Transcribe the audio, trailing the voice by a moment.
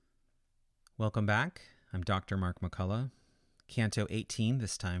Welcome back. I'm Dr. Mark McCullough. Canto 18,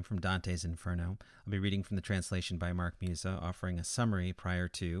 this time from Dante's Inferno. I'll be reading from the translation by Mark Musa, offering a summary prior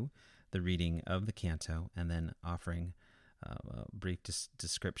to the reading of the canto, and then offering a brief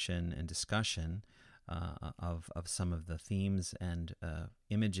description and discussion of some of the themes and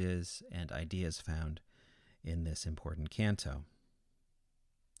images and ideas found in this important canto.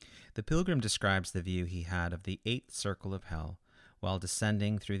 The pilgrim describes the view he had of the eighth circle of hell while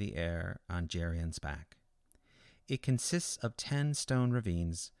descending through the air on Gerion's back. It consists of 10 stone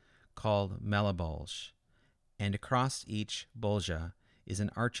ravines called Malebolge, and across each bolja is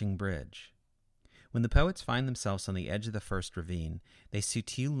an arching bridge. When the poets find themselves on the edge of the first ravine, they see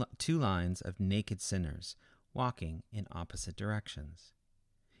two lines of naked sinners walking in opposite directions.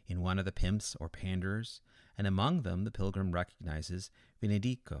 In one are the pimps or panderers, and among them the pilgrim recognizes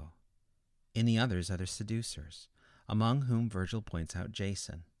Venedico. In the others are the seducers, among whom Virgil points out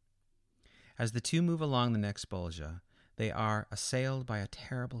Jason. As the two move along the next bolja, they are assailed by a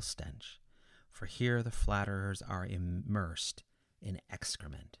terrible stench, for here the flatterers are immersed in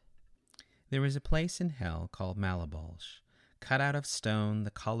excrement. There is a place in hell called Malebolge, cut out of stone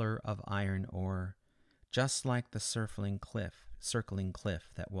the color of iron ore, just like the circling cliff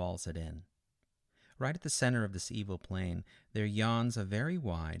that walls it in. Right at the center of this evil plain, there yawns a very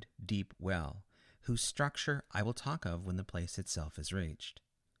wide, deep well, whose structure I will talk of when the place itself is reached.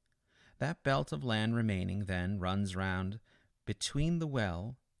 That belt of land remaining then runs round between the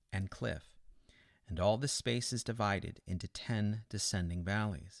well and cliff, and all this space is divided into 10 descending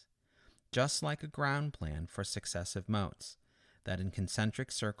valleys, just like a ground plan for successive moats, that in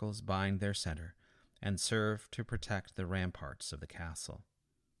concentric circles bind their center and serve to protect the ramparts of the castle.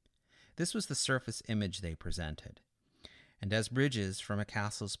 This was the surface image they presented, and as bridges from a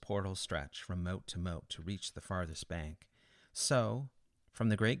castle's portal stretch from moat to reach the farthest bank, so, from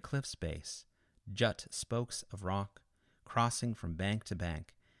the great cliff's base, jut spokes of rock, crossing from bank to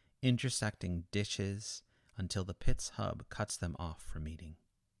bank, intersecting ditches until the pit's hub cuts them off from meeting.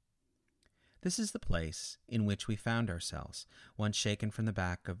 This is the place in which we found ourselves, once shaken from the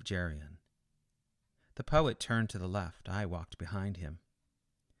back of Gerion. The poet turned to the left. I walked behind him.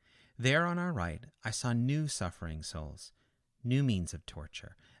 There on our right, I saw new suffering souls, new means of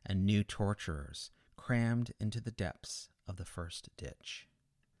torture, and new torturers crammed into the depths of the first ditch.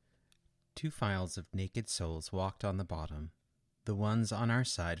 2 files of naked souls walked on the bottom. The ones on our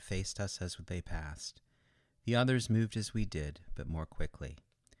side faced us as they passed. The others moved as we did, but more quickly.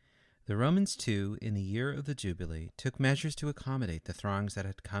 The Romans, too, in the year of the Jubilee, took measures to accommodate the throngs that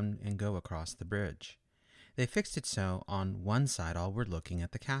had come and go across the bridge. They fixed it so on one side all were looking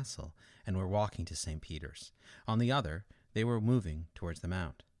at the castle and were walking to St. Peter's. On the other, they were moving towards the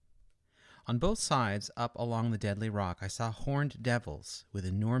mount. On both sides, up along the deadly rock, I saw horned devils with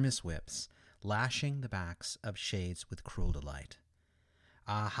enormous whips, lashing the backs of shades with cruel delight.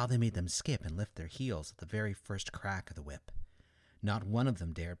 Ah, how they made them skip and lift their heels at the very first crack of the whip. Not one of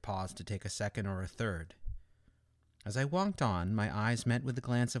them dared pause to take a second or a third. As I walked on, my eyes met with the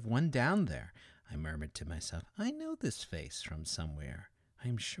glance of one down there. I murmured to myself, I know this face from somewhere,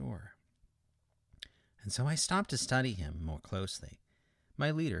 I'm sure. And so I stopped to study him more closely.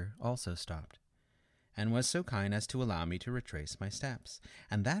 My leader also stopped, and was so kind as to allow me to retrace my steps.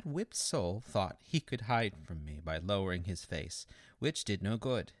 And that whipped soul thought he could hide from me by lowering his face, which did no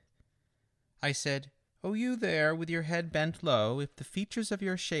good. I said, "Oh, you there, with your head bent low, if the features of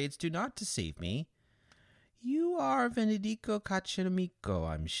your shades do not deceive me, you are Venedico Cacciamico,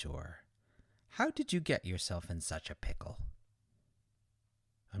 I'm sure. How did you get yourself in such a pickle?"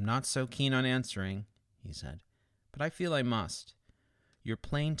 "I'm not so keen on answering," he said, "but I feel I must. Your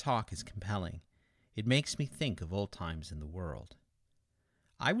plain talk is compelling. It makes me think of old times in the world.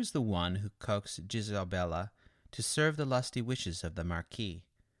 I was the one who coaxed Gisabella to serve the lusty wishes of the Marquis,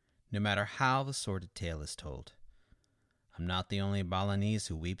 no matter how the sordid tale is told. I'm not the only Balinese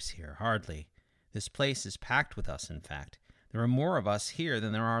who weeps here, hardly. This place is packed with us, in fact. There are more of us here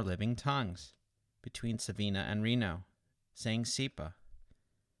than there are living tongues, between Savina and Reno, saying Sipa.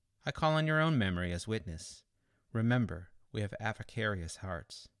 I call on your own memory as witness. Remember, we have avaricious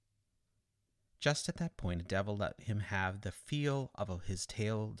hearts." Just at that point, a devil let him have the feel of his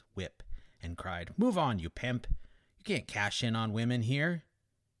tailed whip and cried, "Move on, you pimp! You can't cash in on women here."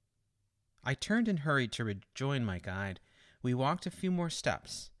 I turned and hurried to rejoin my guide. We walked a few more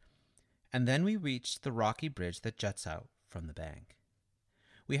steps, and then we reached the rocky bridge that juts out from the bank.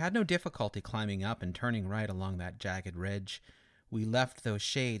 We had no difficulty climbing up and turning right along that jagged ridge. We left those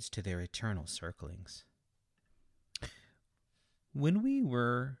shades to their eternal circlings. When we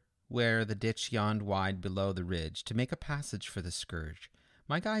were where the ditch yawned wide below the ridge to make a passage for the scourge,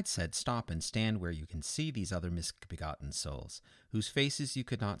 My guide said, "Stop and stand where you can see these other misbegotten souls, whose faces you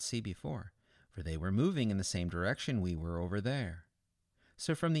could not see before, for they were moving in the same direction we were over there."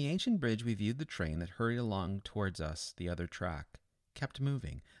 So from the ancient bridge we viewed the train that hurried along towards us the other track, kept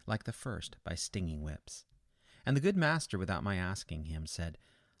moving, like the first, by stinging whips. And the good master, without my asking him, said,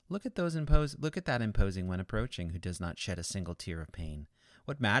 Look at that imposing one approaching, who does not shed a single tear of pain.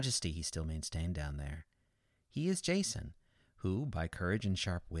 What majesty he still maintained down there. He is Jason, who, by courage and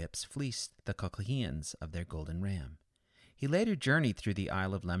sharp whips, fleeced the Colchians of their golden ram. He later journeyed through the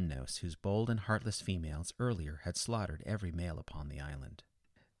Isle of Lemnos, whose bold and heartless females earlier had slaughtered every male upon the island.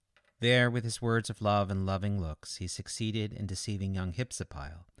 There, with his words of love and loving looks, he succeeded in deceiving young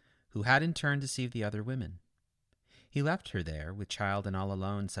Hypsipyle, who had in turn deceived the other women. He left her there, with child and all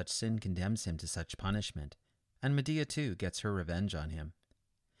alone. Such sin condemns him to such punishment, and Medea, too, gets her revenge on him.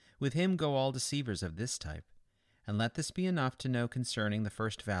 With him go all deceivers of this type, and let this be enough to know concerning the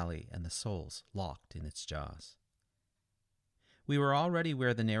first valley and the souls locked in its jaws. We were already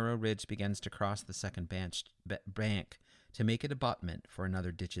where the narrow ridge begins to cross the second bank to make it abutment for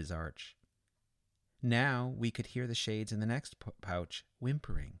another ditch's arch. Now we could hear the shades in the next pouch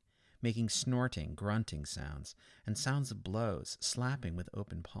whimpering, making snorting, grunting sounds, and sounds of blows, slapping with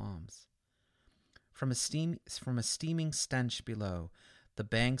open palms. From a steaming stench below, the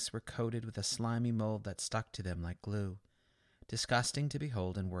banks were coated with a slimy mold that stuck to them like glue, disgusting to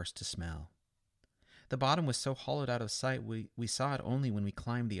behold and worse to smell. The bottom was so hollowed out of sight we saw it only when we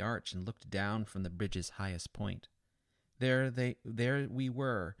climbed the arch and looked down from the bridge's highest point. There we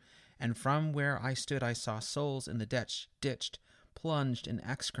were, and from where I stood I saw souls in the ditched, plunged in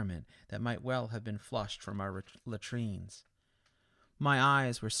excrement that might well have been flushed from our latrines. My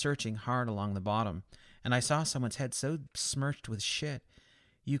eyes were searching hard along the bottom, and I saw someone's head so smirched with shit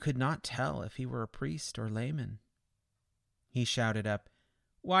you could not tell if he were a priest or layman. He shouted up,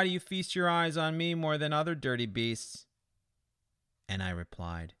 "Why do you feast your eyes on me more than other dirty beasts?" And I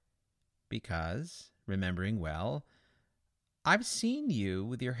replied, "Because, remembering well, I've seen you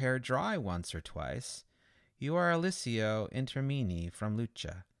with your hair dry once or twice. You are Alicio Intermini from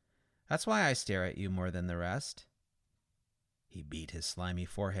Lucca. That's why I stare at you more than the rest." He beat his slimy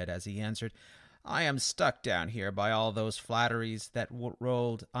forehead as he answered, "I am stuck down here by all those flatteries that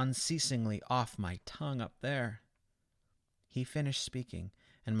rolled unceasingly off my tongue up there." He finished speaking,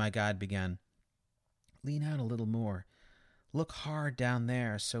 and my guide began, "Lean out a little more. Look hard down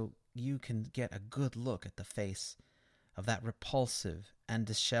there so you can get a good look at the face of that repulsive and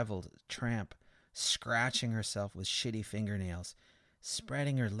disheveled tramp, scratching herself with shitty fingernails,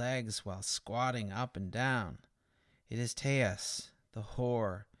 spreading her legs while squatting up and down. It is Thais, the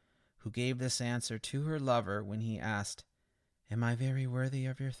whore, who gave this answer to her lover when he asked, 'Am I very worthy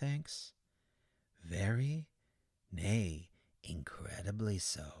of your thanks?' 'Very? Nay, incredibly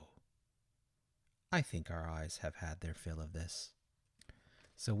so.' I think our eyes have had their fill of this.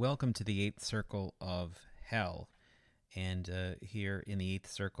 So welcome to the 8th circle of hell. And here in the 8th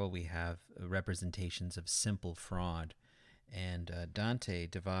circle, we have representations of simple fraud. And Dante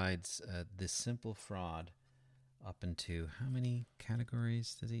divides this simple fraud up into how many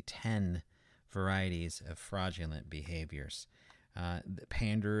categories does he? 10 varieties of fraudulent behaviors. The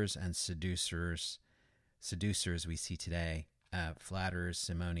panderers and seducers we see today, flatterers,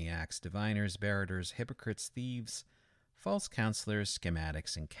 simoniacs, diviners, barrators, hypocrites, thieves, false counselors,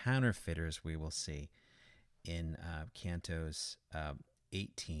 schematics, and counterfeiters we will see in cantos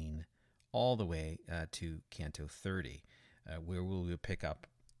 18 all the way to canto 30, where we will pick up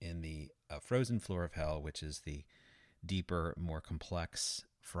in the frozen floor of hell, which is the deeper, more complex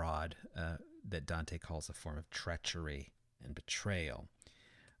fraud that Dante calls a form of treachery and betrayal.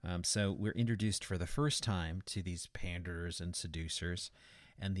 So we're introduced for the first time to these panderers and seducers,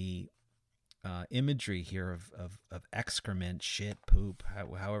 and the imagery here of excrement, shit, poop,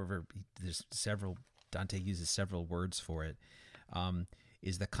 however, there's several, Dante uses several words for it,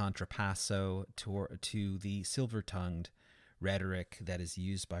 is the contrapasso to the silver-tongued rhetoric that is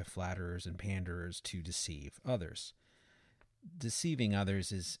used by flatterers and panderers to deceive others. Deceiving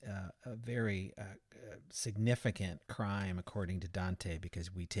others is a very significant crime, according to Dante,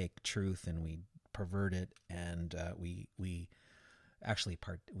 because we take truth and we pervert it, and we actually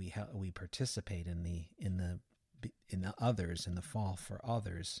participate in the others, in the fall for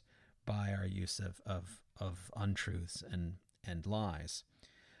others, by our use of untruths and lies.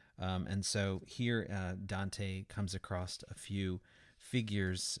 And so here Dante comes across a few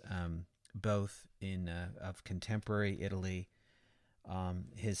figures, both of contemporary Italy,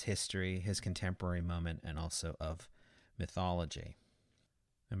 his history, his contemporary moment, and also of mythology.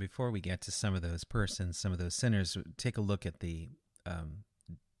 And before we get to some of those persons, some of those sinners, take a look at the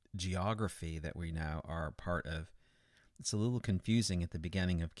geography that we now are part of. It's a little confusing at the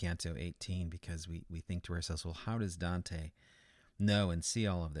beginning of Canto 18 because we think to ourselves, well, how does Dante know and see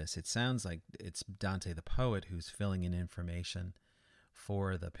all of this? It sounds like it's Dante the poet who's filling in information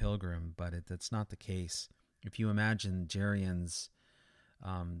for the pilgrim, but that's not the case. If you imagine Gerion's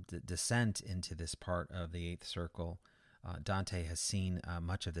descent into this part of the Eighth Circle, Dante has seen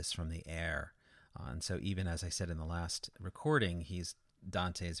much of this from the air. And so even as I said in the last recording,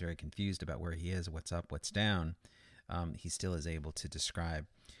 Dante is very confused about where he is, what's up, what's down. He still is able to describe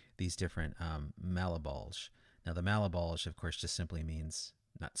these different Malebolge. Now, the Malebolge, of course, just simply means,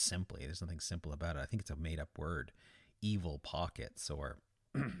 not simply, there's nothing simple about it. I think it's a made-up word, evil pockets, or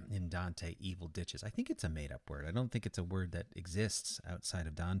in Dante, evil ditches. I think it's a made-up word. I don't think it's a word that exists outside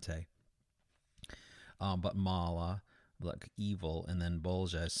of Dante. But mala, like evil, and then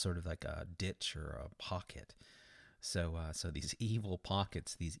bolgia is sort of like a ditch or a pocket. So these evil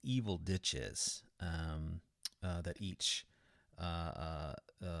pockets, these evil ditches, that each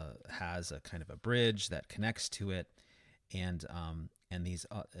has a kind of a bridge that connects to it, and these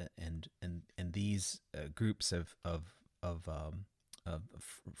groups of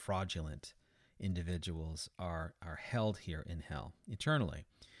fraudulent individuals are held here in hell eternally.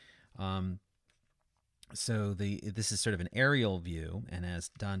 So this is sort of an aerial view, and as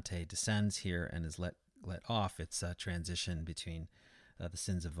Dante descends here and is let off, it's a transition between the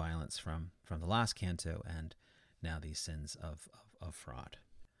sins of violence from the last canto and now these sins of fraud.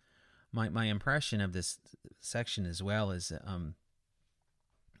 My impression of this section as well is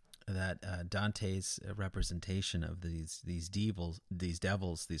that Dante's representation of these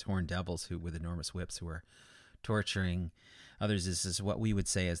devils, these horned devils who with enormous whips who are torturing others, is what we would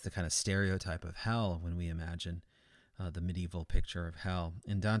say as the kind of stereotype of hell when we imagine the medieval picture of hell.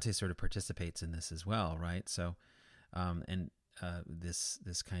 And Dante sort of participates in this as well, right? So,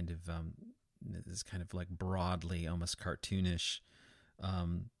 this kind of like broadly almost cartoonish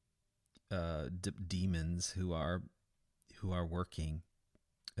demons who are working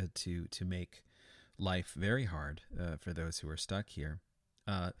to make life very hard for those who are stuck here.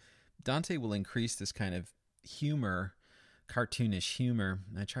 Dante will increase this kind of humor, cartoonish humor.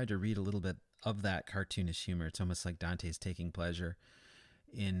 I tried to read a little bit of that cartoonish humor. It's almost like Dante's taking pleasure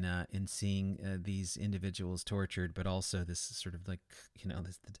in seeing these individuals tortured, but also this sort of like,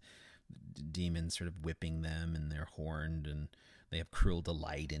 the demons sort of whipping them, and they're horned, and they have cruel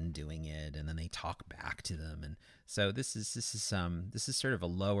delight in doing it, and then they talk back to them. And so this is sort of a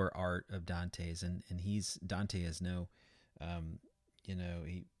lower art of Dante's, and Dante is no,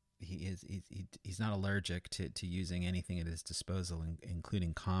 he's not allergic to using anything at his disposal,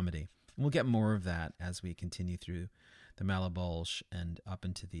 including comedy. And we'll get more of that as we continue through the Malebolge and up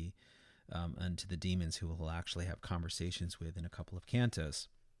into the demons who we'll actually have conversations with in a couple of cantos.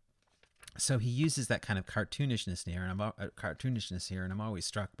 So he uses that kind of cartoonishness here, and I'm always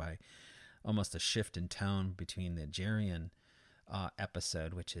struck by almost a shift in tone between the Gerion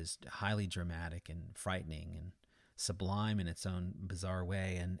episode, which is highly dramatic and frightening and sublime in its own bizarre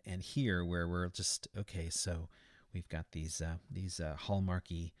way, and here where we're just, okay, so we've got these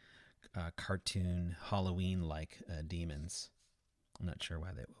hallmarky cartoon Halloween-like demons. I'm not sure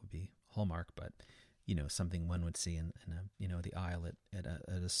why that would be Hallmark, but something one would see in the aisle at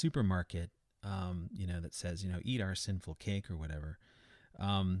a supermarket, that says, eat our sinful cake or whatever.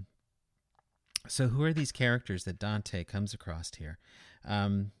 So who are these characters that Dante comes across here?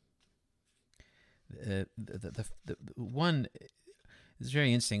 The one is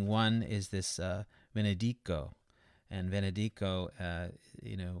very interesting. One is this Venedico, and Venedico,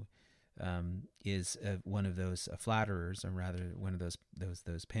 is one of those flatterers, or rather one of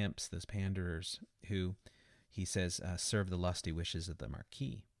those pimps, those panderers, who he says serve the lusty wishes of the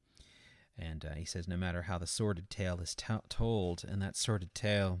Marquis. And he says no matter how the sordid tale is told, and that sordid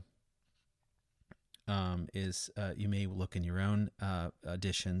tale is, you may look in your own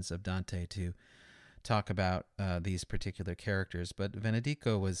editions of Dante to talk about these particular characters, but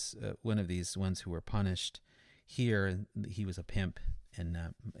Venedico was one of these ones who were punished here. He was a pimp in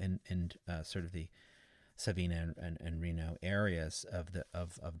sort of the Savina and Reno areas of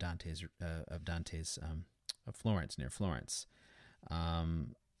Dante's of Florence, near Florence,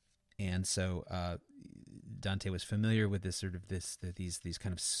 and so Dante was familiar with these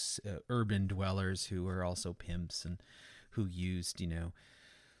kind of urban dwellers who were also pimps and who used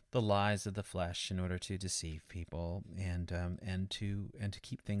the lies of the flesh in order to deceive people and to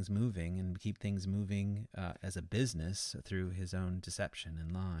keep things moving, and keep things moving as a business through his own deception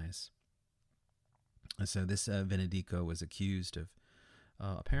and lies. So this Venedico was accused of,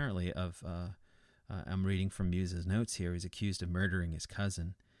 apparently, of, I'm reading from Musa's notes here, he's accused of murdering his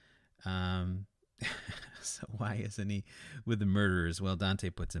cousin, Um, so why isn't he with the murderers? Well, Dante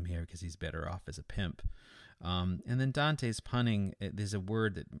puts him here because he's better off as a pimp. And then Dante's punning, there's a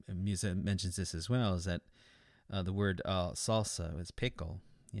word that Musa mentions this as well, is that the word salsa is pickle.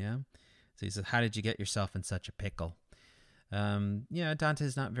 Yeah? So he says, how did you get yourself in such a pickle?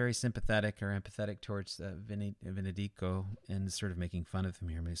 Dante's not very sympathetic or empathetic towards Venedico and sort of making fun of him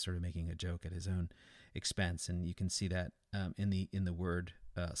here. He's sort of making a joke at his own expense, and you can see that in the word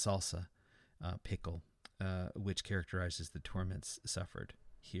salsa, pickle, which characterizes the torments suffered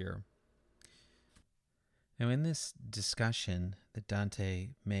here. Now, in this discussion that Dante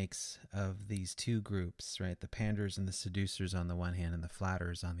makes of these two groups, right, the panders and the seducers on the one hand and the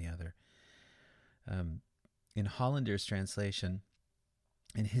flatterers on the other, in Hollander's translation,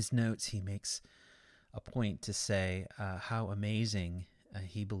 in his notes, he makes a point to say how amazing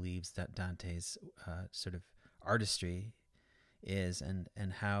he believes that Dante's sort of artistry is, and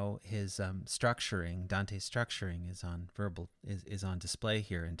how his structuring, Dante's structuring, is on display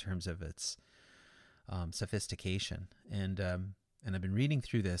here in terms of its sophistication. And I've been reading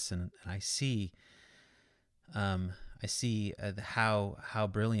through this, and I see how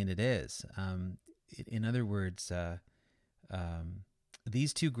brilliant it is. In other words,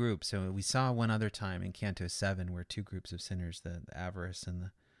 these two groups, so we saw one other time in Canto 7 where two groups of sinners, the avarice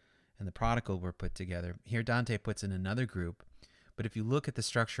and the prodigal, were put together. Here Dante puts in another group, but if you look at the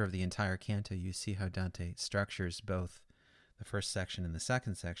structure of the entire canto, you see how Dante structures both the first section and the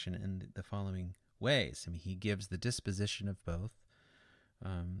second section in the following ways. I mean, he gives the disposition of both.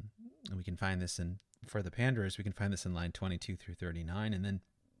 And we can find this for the Pandarers, we can find this in line 22 through 39, and then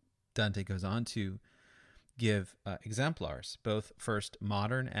Dante goes on to give exemplars, both first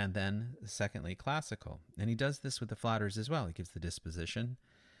modern and then secondly classical. And he does this with the Flatterers as well. He gives the disposition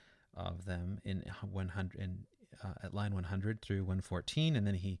of them in 100 at line 100 through 114, and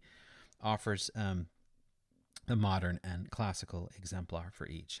then he offers a modern and classical exemplar for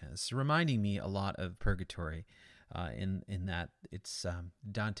each. It's reminding me a lot of Purgatory in that it's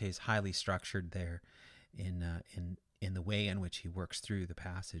Dante's highly structured there in the way in which he works through the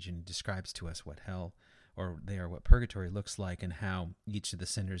passage, and he describes to us what hell what purgatory looks like, and how each of the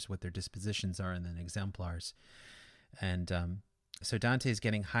sinners, what their dispositions are, and then exemplars. And so Dante is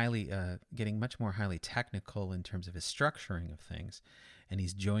getting much more highly technical in terms of his structuring of things, and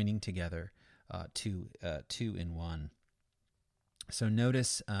he's joining together two in one. So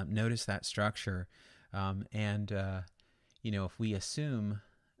notice that structure, and if we assume,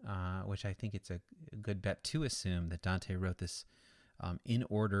 which I think it's a good bet to assume, that Dante wrote this in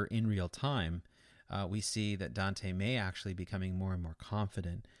order in real time, we see that Dante may actually be becoming more and more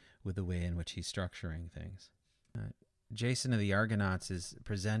confident with the way in which he's structuring things. Jason of the Argonauts is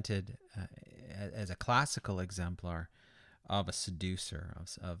presented as a classical exemplar of a seducer,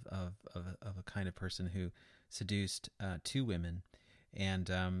 of a kind of person who seduced two women, and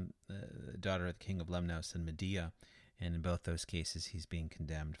the daughter of the king of Lemnos and Medea. And in both those cases, he's being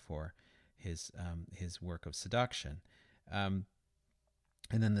condemned for his work of seduction.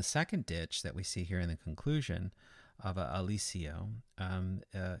 And then the second ditch that we see here in the conclusion of Alicio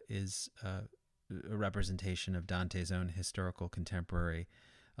is a representation of Dante's own historical contemporary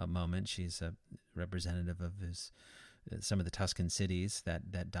moment. She's a representative of some of the Tuscan cities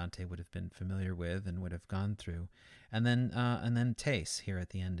that Dante would have been familiar with and would have gone through. And then Thaïs here at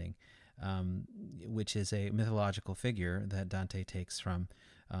the ending, which is a mythological figure that Dante takes from,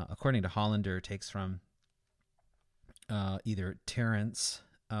 according to Hollander, takes from either Terence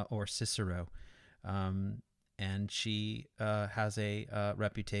or Cicero, and she has a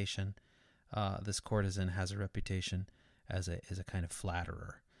reputation. This courtesan has a reputation as a kind of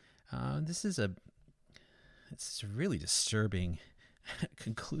flatterer. It's a really disturbing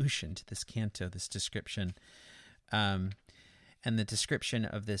conclusion to this canto. This description, and the description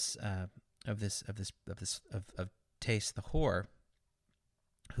of Thaïs the whore,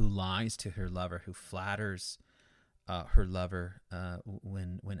 who lies to her lover, who flatters her lover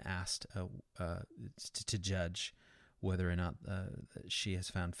when asked to judge whether or not she has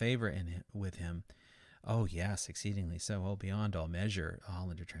found favor with him. Oh yes, exceedingly so. Oh, beyond all measure.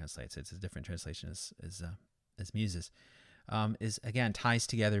 Hollander translates it. It's a different translation as Muses. Is again ties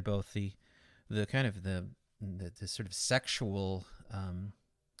together both the kind of the sort of sexual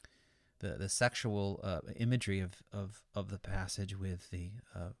the sexual imagery of the passage with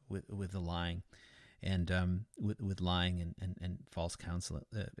the lying, and with lying and false counsel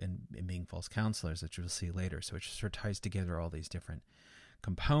and being false counselors, which we'll see later. So it sort of ties together all these different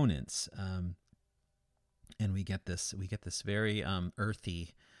components, and we get this very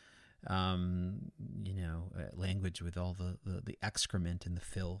earthy language with all the excrement and the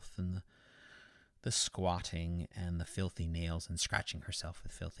filth and the squatting and the filthy nails and scratching herself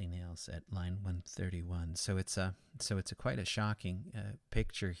with filthy nails at line 131. So it's a quite a shocking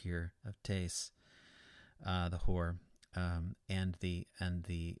picture here of Thais, the whore, and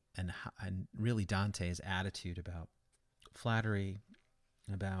really Dante's attitude about flattery,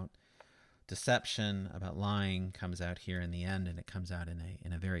 about deception, about lying comes out here in the end, and it comes out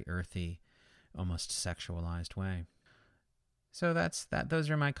in a very earthy, almost sexualized way. So that's that. Those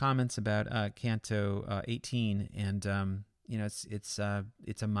are my comments about Canto 18, and it's a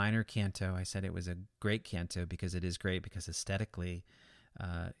minor canto. I said it was a great canto because it is great because aesthetically,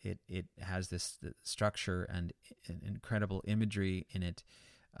 it has this structure and incredible imagery in it.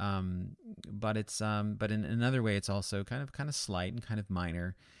 But in another way, it's also kind of slight and kind of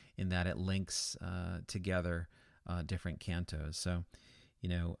minor in that it links together different cantos. So,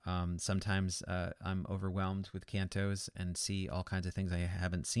 sometimes I'm overwhelmed with cantos and see all kinds of things I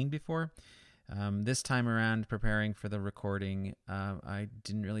haven't seen before. This time around, preparing for the recording, I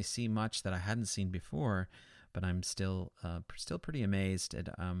didn't really see much that I hadn't seen before, but I'm still pretty amazed at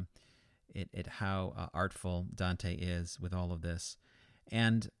how artful Dante is with all of this,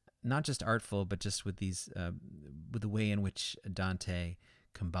 and not just artful, but just with these with the way in which Dante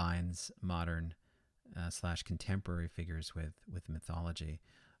combines modern / contemporary figures with mythology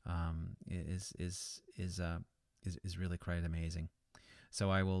is really quite amazing. So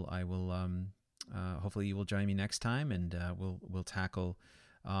I will hopefully you will join me next time, and we'll tackle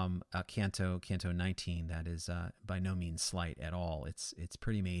Canto 19 that is by no means slight at all. It's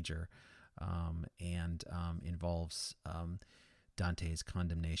pretty major, and involves Dante's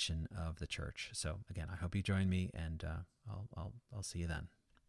condemnation of the church. So again, I hope you join me, and I'll see you then.